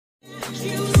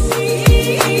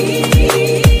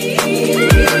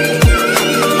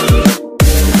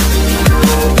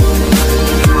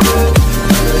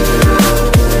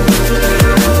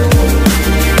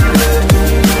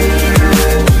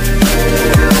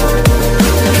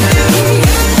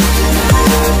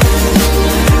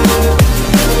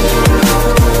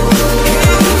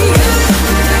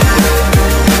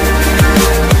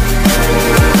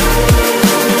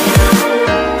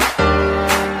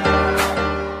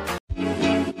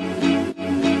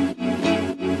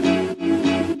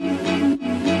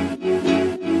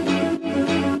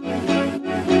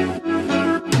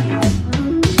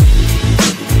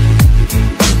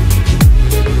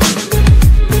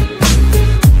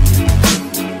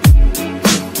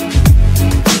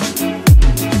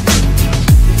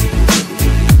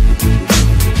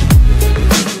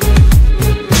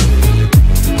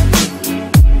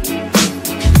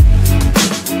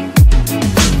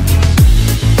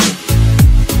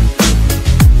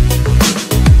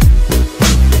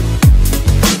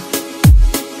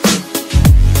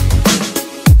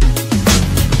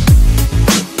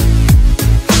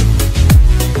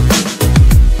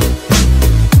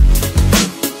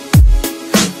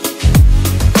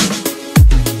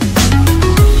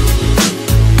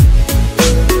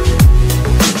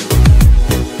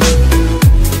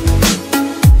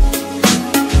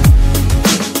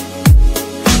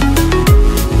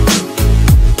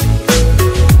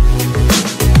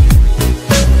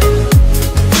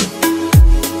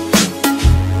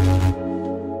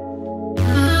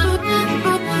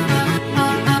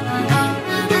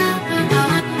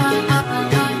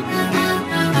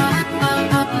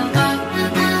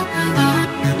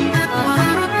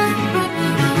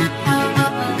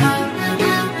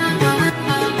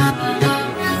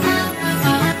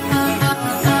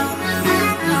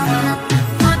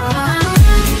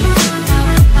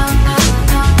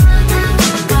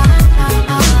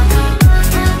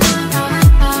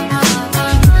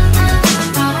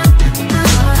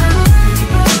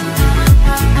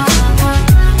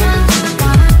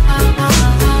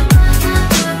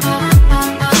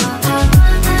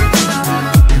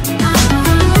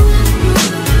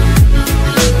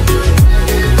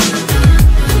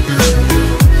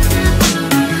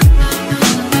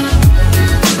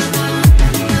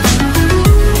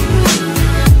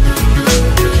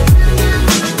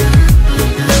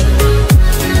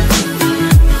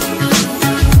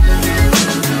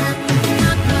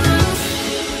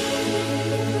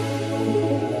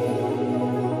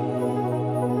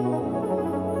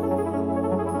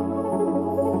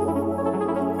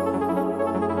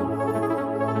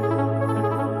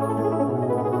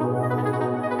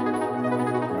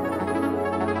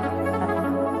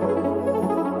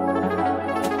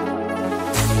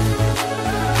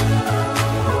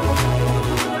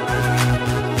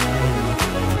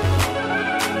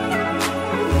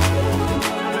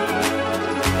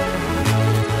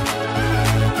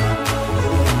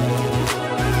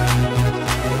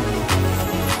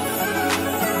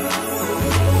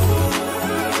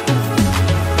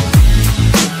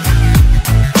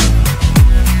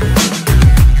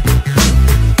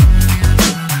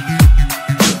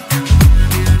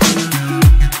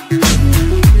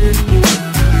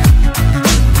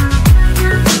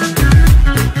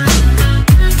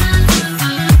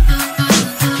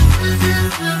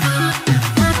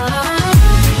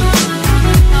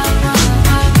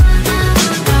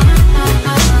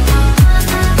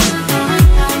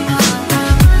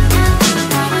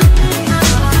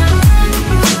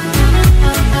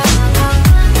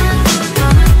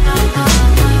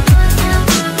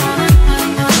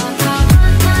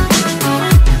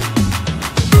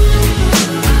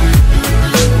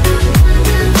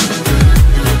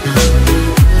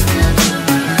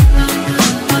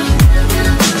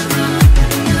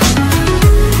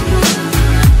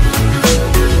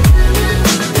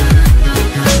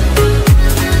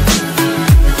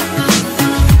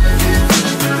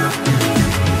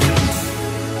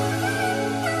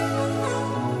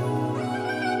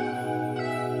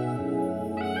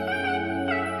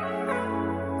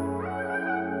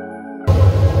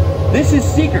This is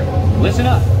Seeker. Listen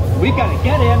up. We've got to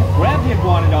get in, grab the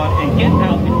Iguanodon, and get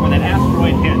out before that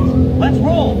asteroid hits. Let's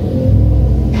roll!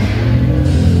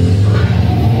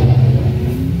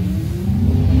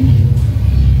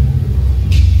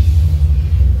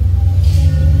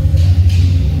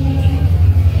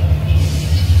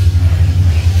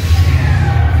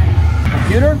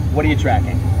 Computer, what are you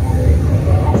tracking?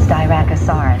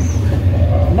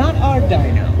 Styracosaurus. Not our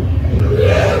dino.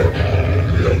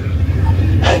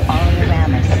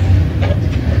 Oleoramus.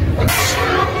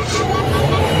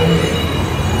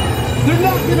 They're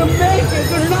not gonna make it!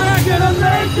 They're not gonna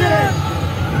make it!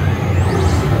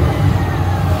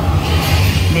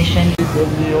 Mission. Of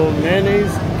the old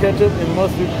mayonnaise, ketchup, and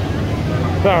mustard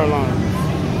power line.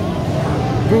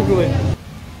 Google it.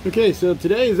 Okay, so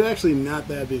today is actually not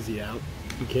that busy out.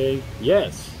 Okay,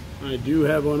 yes, I do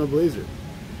have on a blazer.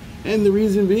 And the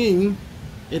reason being,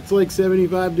 it's like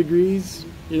 75 degrees.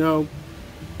 You know,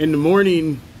 in the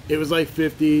morning, it was like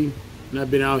 50. And I've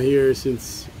been out here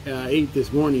since 8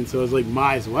 this morning, so I was like,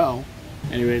 might as well.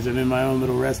 Anyways, I'm in my own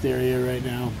little rest area right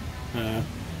now.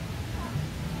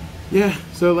 Yeah,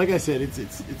 so like I said,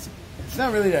 it's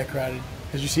not really that crowded.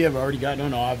 As you see, I've already gotten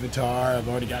on Avatar. I've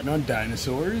already gotten on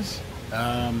dinosaurs.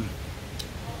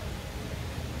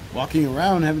 Walking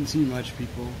around, haven't seen much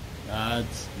people.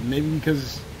 It's maybe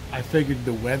because I figured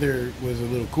the weather was a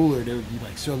little cooler, there would be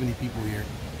like so many people here.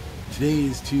 Today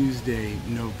is Tuesday,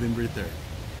 November 3rd.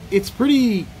 It's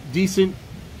pretty decent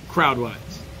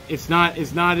crowd-wise. It's not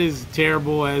as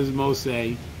terrible as most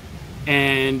say.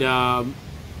 And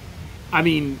I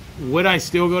mean, would I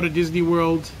still go to Disney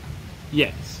World?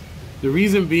 Yes. The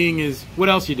reason being is, what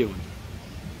else you doing?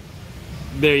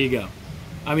 There you go.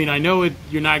 I mean, I know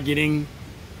you're not getting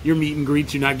your meet and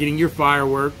greets, you're not getting your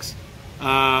fireworks,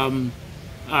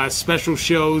 special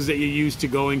shows that you're used to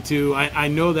going to. I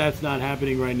know that's not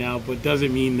happening right now, but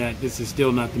doesn't mean that this is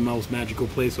still not the most magical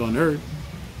place on earth.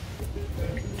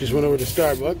 Just went over to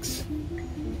Starbucks.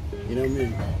 You know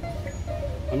me.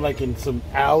 I'm like in some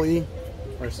alley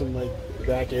or some like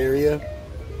back area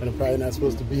that I'm probably not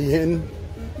supposed to be in,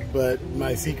 but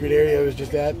my secret area I was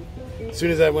just at. As soon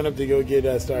as I went up to go get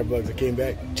Starbucks, I came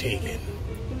back taken.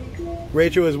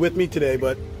 Rachel was with me today,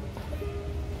 but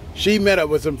she met up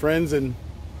with some friends, and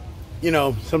you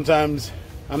know, sometimes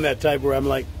I'm that type where I'm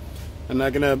like, I'm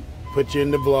not gonna put you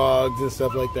into vlogs and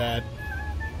stuff like that.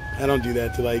 I don't do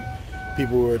that to like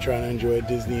people who are trying to enjoy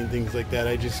Disney and things like that.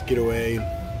 I just get away,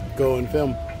 go and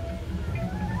film.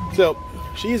 So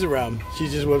she's around.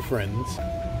 She's just with friends.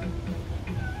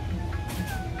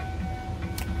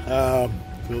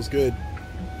 Feels good.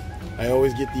 I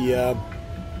always get the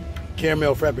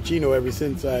caramel frappuccino ever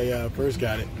since I first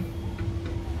got it.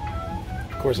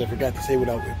 Of course, I forgot to say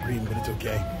without whipped cream, but it's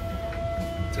okay.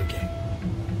 It's okay.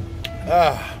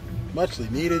 Muchly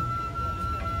needed.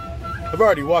 I've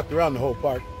already walked around the whole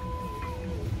park,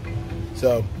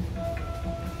 so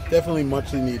definitely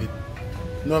muchly needed.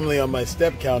 Normally on my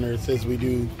step counter, it says we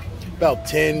do about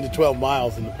 10 to 12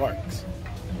 miles in the parks,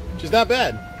 which is not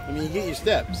bad. I mean, you get your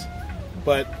steps.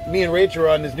 But me and Rachel are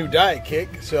on this new diet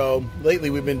kick, so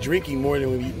lately we've been drinking more than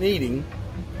we've been eating.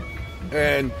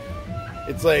 And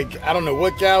it's like, I don't know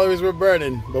what calories we're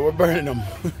burning, but we're burning them.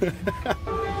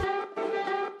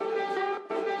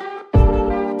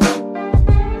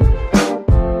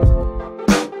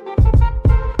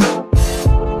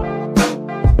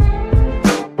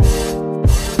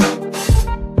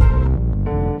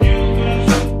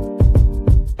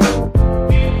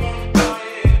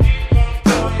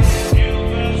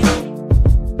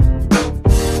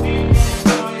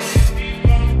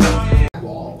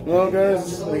 Well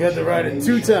guys, we got to ride it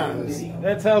 2 times.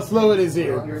 That's how slow it is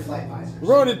here. We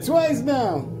rode it twice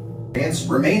now.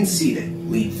 Remain seated,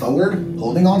 lean forward,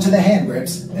 holding onto the hand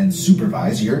grips, and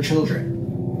supervise your children.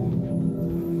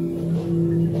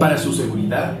 Para su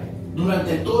seguridad,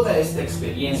 durante toda esta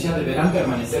experiencia deberán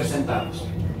permanecer sentados.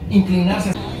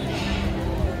 Inclinarse.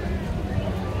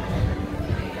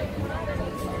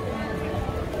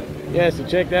 Yeah, so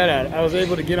check that out. I was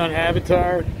able to get on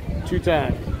Avatar 2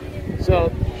 times.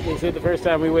 So they said the first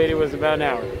time we waited was about an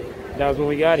hour. That was when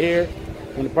we got here,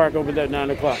 when the park opened at 9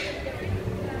 o'clock.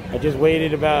 I just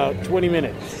waited about 20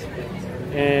 minutes,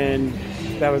 and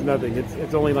that was nothing.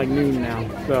 It's only like noon now,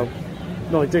 so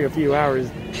it only took a few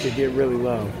hours to get really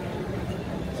low.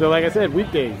 So like I said,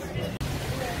 weekdays.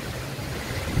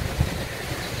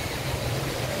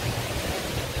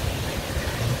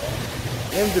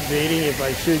 I'm debating if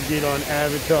I should get on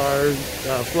Avatar's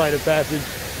Flight of Passage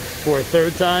for a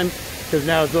 3rd time, because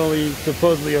now it's only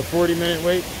supposedly a 40-minute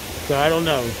wait. So I don't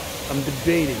know. I'm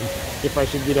debating if I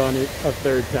should get on it a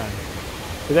 3rd time.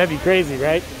 So that'd be crazy,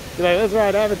 right? Be like, let's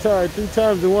ride Avatar 3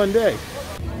 times in one day.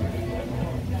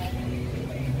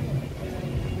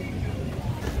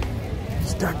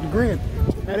 It's Dr. Grant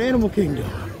at Animal Kingdom.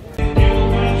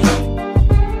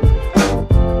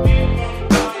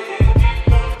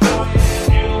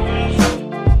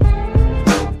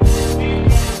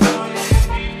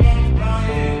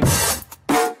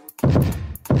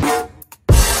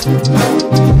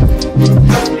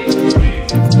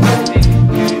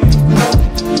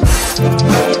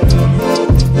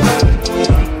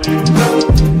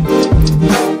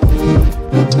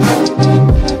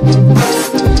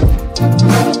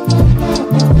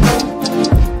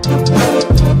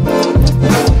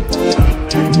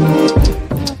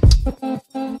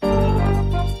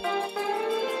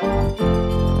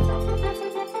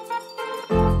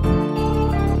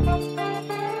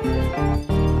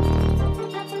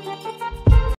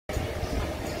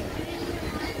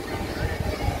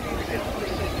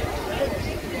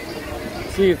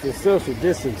 See, it's a social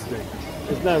distance thing.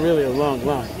 It's not really a long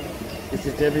line. It's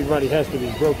just everybody has to be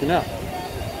broken up.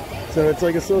 So it's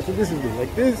like a social distance thing.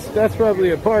 Like this, that's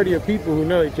probably a party of people who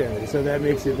know each other. So that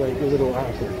makes it like a little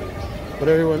awkward. But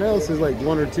everyone else is like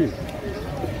 1 or 2.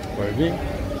 Pardon me?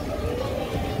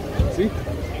 See?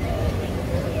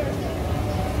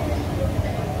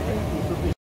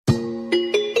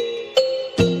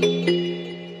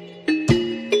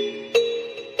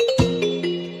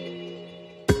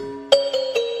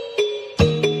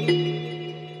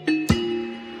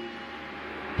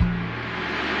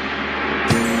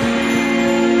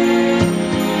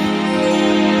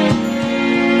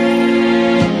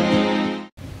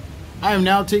 I am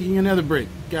now taking another break.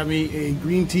 Got me a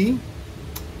green tea,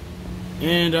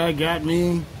 and I got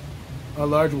me a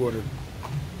large water.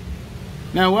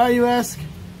 Now, why, you ask?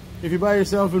 If you're by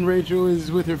yourself and Rachel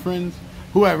is with her friends,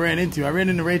 who I ran into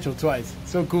Rachel twice.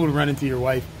 It's so cool to run into your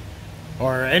wife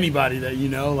or anybody that you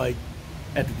know, like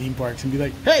at the theme parks, and be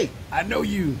like, "Hey, I know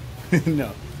you."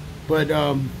 No, but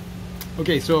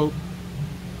okay. So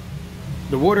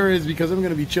the water is because I'm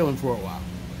going to be chilling for a while.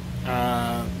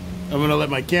 I'm going to let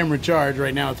my camera charge.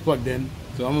 Right now it's plugged in.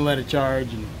 So I'm going to let it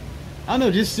charge. And I don't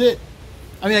know, just sit.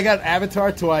 I mean, I got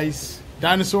Avatar twice.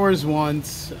 Dinosaurs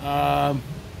once. That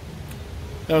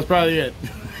was probably it.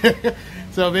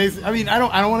 So basically, I mean, I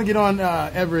don't want to get on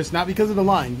Everest. Not because of the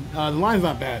line. The line's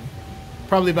not bad.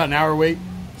 Probably about an hour wait.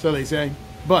 So they say.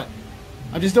 But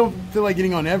I just don't feel like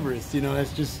getting on Everest. You know,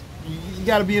 that's just... You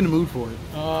got to be in the mood for it.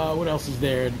 What else is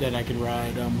there that I can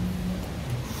ride?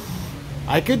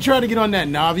 I could try to get on that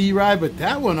Na'vi ride, but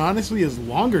that one honestly is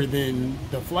longer than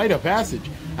the Flight of Passage.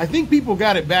 I think people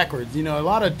got it backwards. You know, a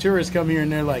lot of tourists come here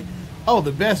and they're like, "Oh,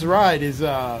 the best ride is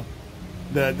the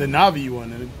Na'vi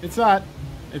one," and it's not.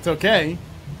 It's okay.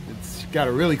 It's got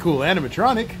a really cool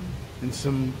animatronic and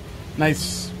some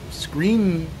nice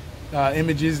screen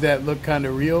images that look kind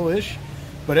of real-ish.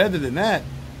 But other than that,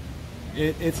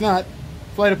 it's not.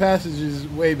 Flight of Passage is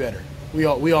way better. We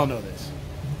all know this.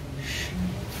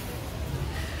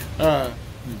 Let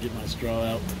me get my straw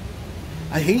out.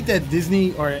 I hate that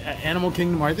Disney or Animal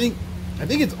Kingdom, or I think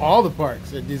it's all the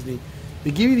parks at Disney.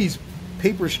 They give you these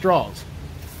paper straws,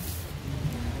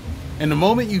 and the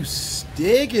moment you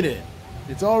stick it in,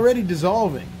 it's already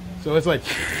dissolving. So it's like,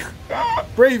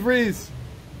 brain freeze,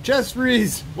 chest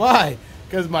freeze. Why?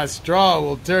 Because my straw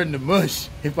will turn to mush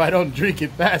if I don't drink it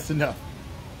fast enough.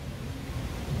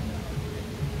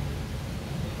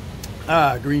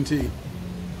 Green tea.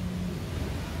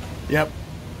 Yep.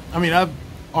 I mean, I've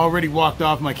already walked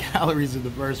off my calories of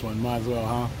the first one. Might as well,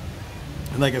 huh?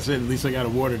 And like I said, at least I got a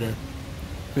water to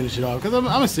finish it off. Because I'm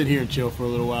going to sit here and chill for a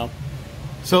little while.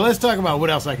 So let's talk about what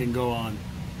else I can go on.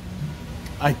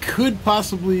 I could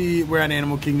possibly, we're at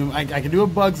Animal Kingdom, I can do a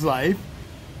Bug's Life.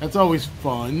 That's always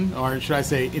fun. Or should I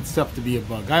say, it's tough to be a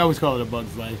bug. I always call it a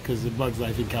Bug's Life because the Bug's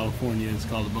Life in California is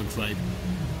called a Bug's Life.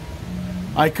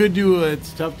 I could do a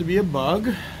It's Tough to Be a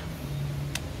Bug.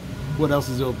 What else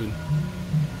is open?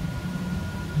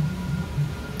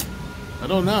 I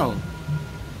don't know.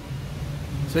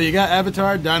 So you got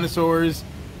Avatar, Dinosaurs,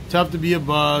 Tough to Be a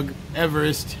Bug,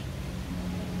 Everest.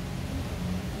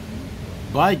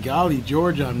 By golly,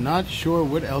 George, I'm not sure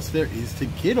what else there is to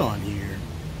get on here.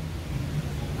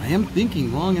 I am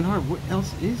thinking long and hard. What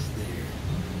else is there?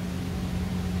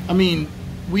 I mean,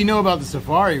 we know about the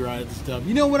safari ride and stuff.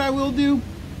 You know what I will do?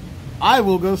 I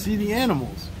will go see the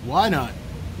animals. Why not?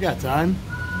 Got time.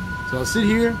 So I'll sit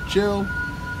here, chill,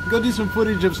 go do some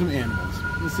footage of some animals.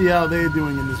 Let's see how they're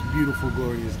doing in this beautiful,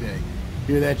 glorious day.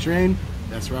 Hear that train?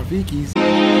 That's Rafiki's.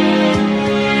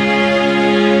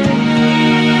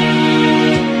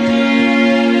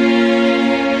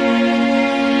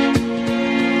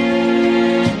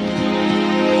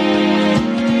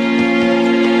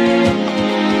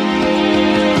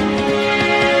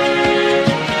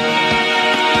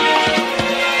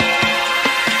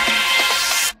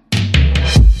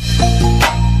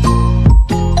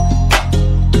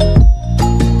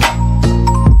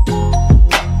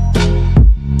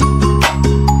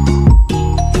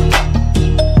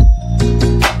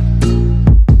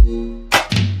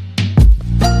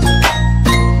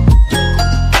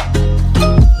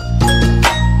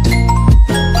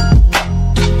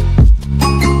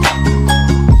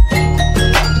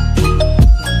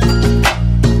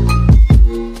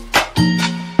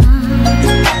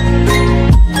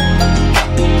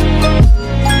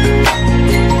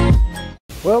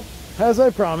 as I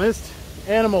promised,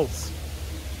 animals.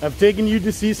 I've taken you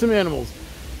to see some animals.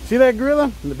 See that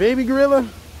gorilla? The baby gorilla?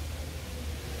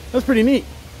 That's pretty neat.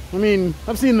 I mean,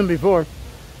 I've seen them before.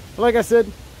 But like I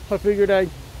said, I figured I'd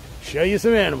show you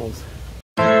some animals.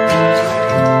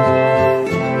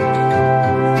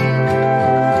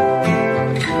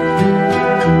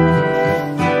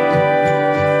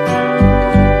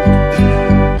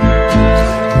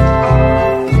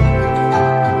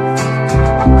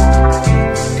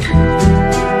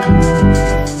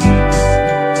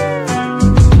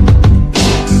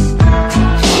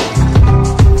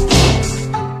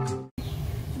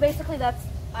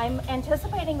 I'm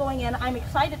anticipating going in. I'm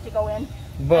excited to go in.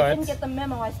 But I didn't get the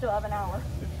memo. I still have an hour.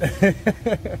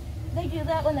 They do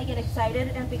that when they get excited,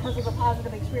 and because of a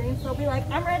positive experience, they'll be like,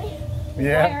 I'm ready.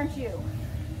 Yeah. Why aren't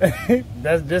you?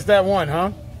 That's just that one,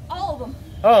 huh? All of them.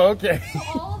 Oh, okay.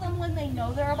 So all of them, when they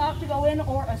know they're about to go in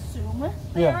or assume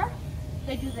they are,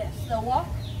 they do this. They'll walk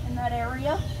in that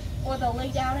area, or they'll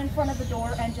lay down in front of the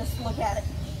door and just look at it.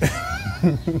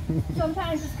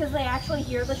 Sometimes it's because they actually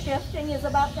hear the shifting is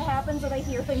about to happen, so they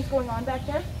hear things going on back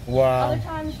there. Wow. Other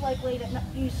times, like late at night,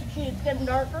 it's getting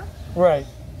darker. Right.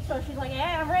 So she's like,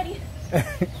 yeah, I'm ready.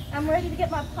 I'm ready to get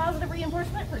my positive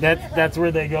reinforcement. For That's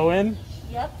where they go in?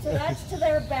 Yep, so that's to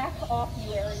their back off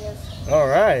view areas. All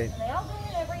right. They all go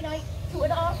in every night to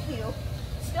an off view.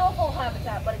 Still full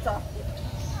habitat, but it's off view.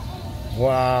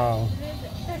 Wow.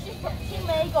 She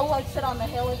may go like sit on the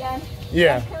hill again.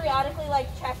 Yeah. Just periodically like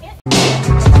check it.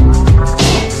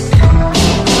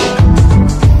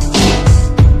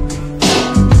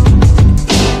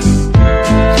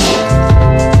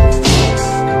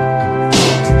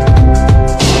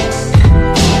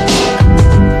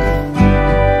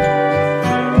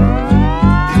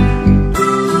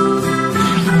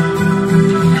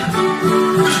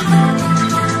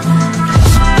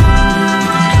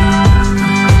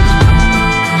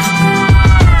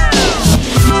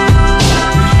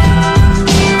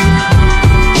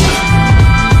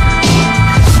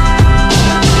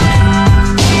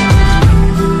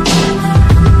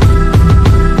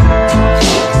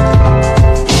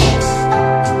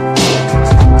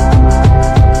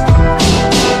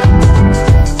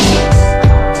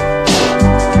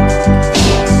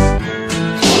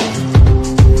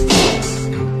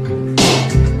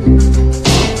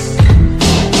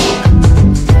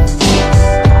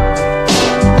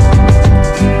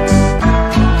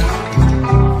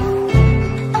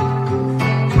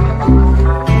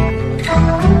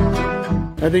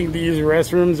 I think these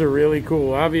restrooms are really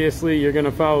cool. Obviously, you're going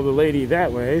to follow the lady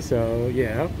that way, so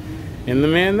yeah. And the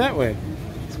man that way.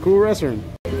 It's a cool restroom.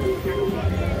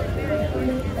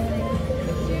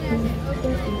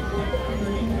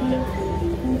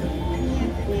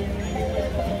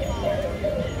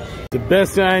 The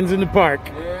best signs in the park.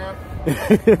 Yeah.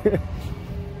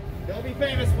 They'll be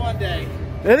famous one day.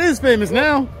 It is famous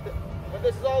now. When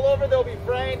this is all over, they'll be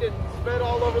framed and spread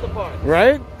all over the park.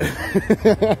 Right?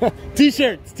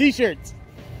 T-shirts, T-shirts.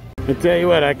 I tell you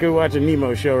what, I could watch a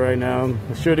Nemo show right now.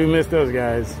 I sure do miss those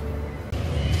guys.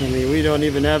 I mean, we don't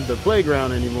even have the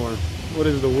playground anymore. What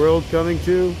is the world coming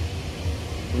to?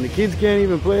 When the kids can't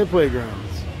even play at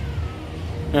playgrounds.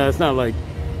 It's not like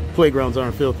playgrounds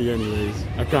aren't filthy anyways.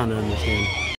 I kind of understand.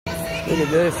 Look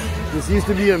at this. This used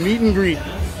to be a meet and greet.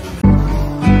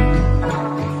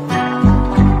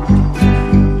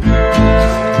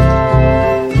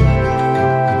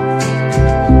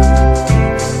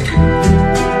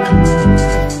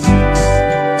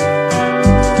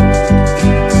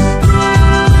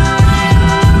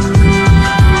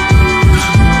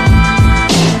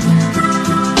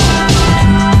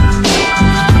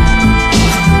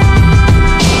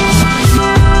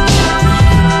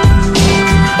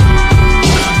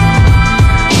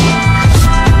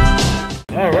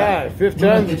 Fifth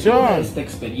time Durante the toda charm. esta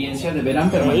experiencia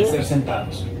deberán permanecer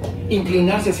sentados,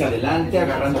 inclinarse hacia adelante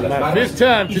agarrando las barras fifth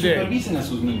time y today. supervisen a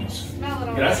sus niños.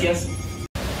 Gracias.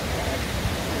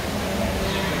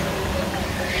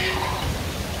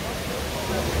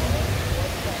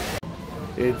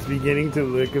 It's beginning to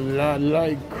look a lot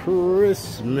like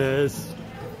Christmas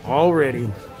already.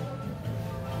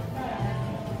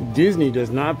 Disney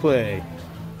does not play.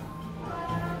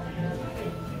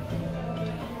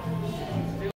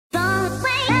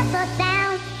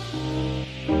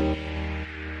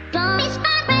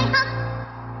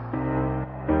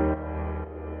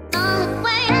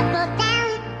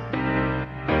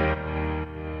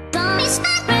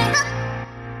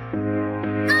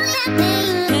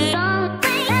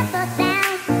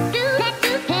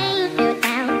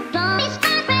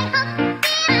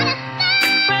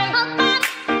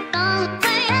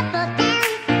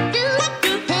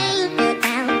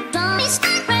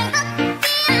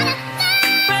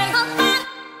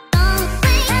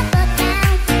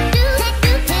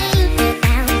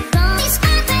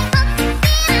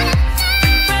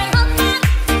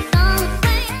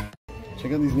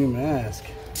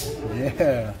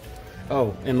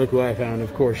 Oh, and look who I found,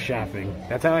 of course, shopping.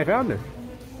 That's how I found her.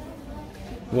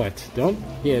 What? Don't?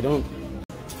 Yeah, don't.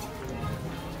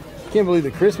 Can't believe the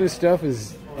Christmas stuff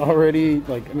is already,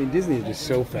 like, I mean, Disney is just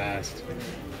so fast.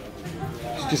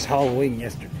 It's just Halloween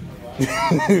yesterday.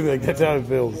 Like, that's how it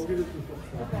feels.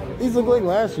 These look like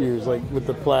last year's, like, with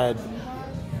the plaid.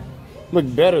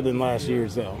 Look better than last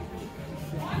year's, though.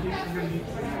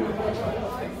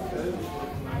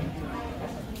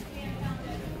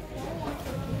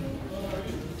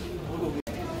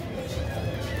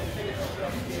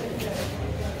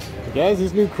 Guys,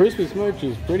 this new Christmas merch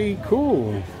is pretty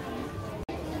cool.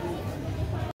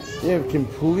 They have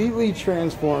completely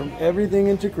transformed everything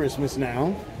into Christmas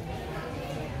now.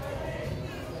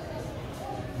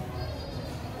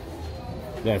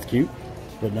 That's cute,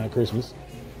 but not Christmas.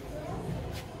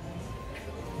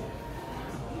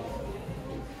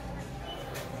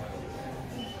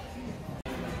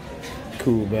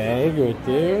 Cool bag right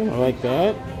there. I like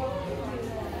that.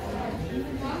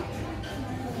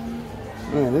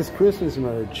 Man, this Christmas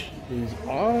merch is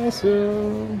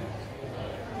awesome.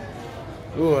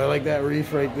 Oh, I like that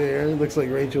wreath right there. It looks like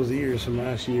Rachel's ears from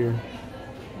last year.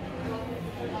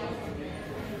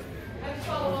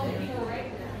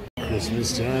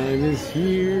 Christmas time is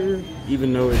here,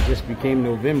 even though it just became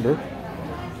November.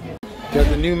 Got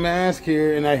the new mask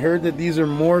here, and I heard that these are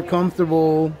more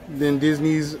comfortable than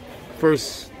Disney's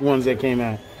first ones that came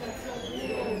out.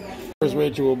 First,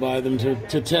 Rachel will buy them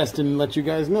to test and let you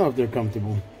guys know if they're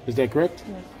comfortable. Is that correct?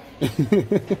 Yes.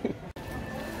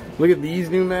 Look at these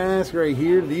new masks right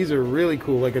here. These are really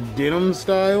cool, like a denim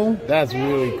style. That's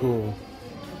really cool.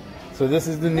 So this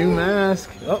is the new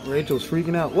mask. Oh, Rachel's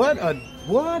freaking out. What?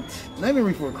 What? Not even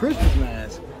ready for a Christmas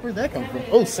mask. Where'd that come from?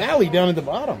 Oh, Sally down at the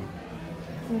bottom.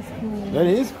 That's cool. That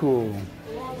is cool.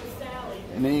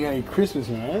 And then you got a Christmas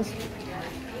mask.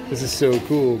 This is so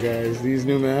cool, guys. These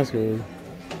new masks are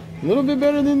a little bit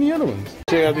better than the other ones.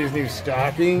 Check out these new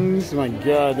stockings. My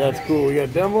God, that's cool. We got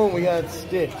Dumbo and we got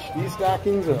Stitch. These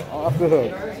stockings are off the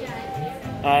hook.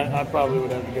 I probably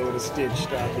would have to go with a Stitch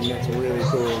stocking. That's really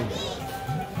cool.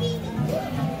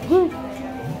 Woo.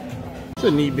 It's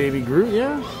a neat baby Groot,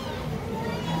 yeah?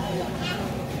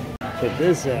 Check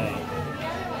this out.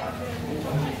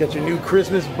 Got your new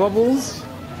Christmas bubbles.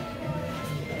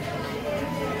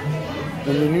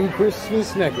 And the new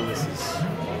Christmas necklaces.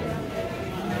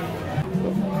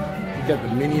 You got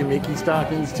the Minnie and Mickey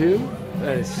stockings too.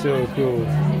 That is so cool.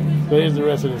 So here's the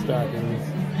rest of the stockings.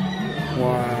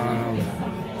 Wow.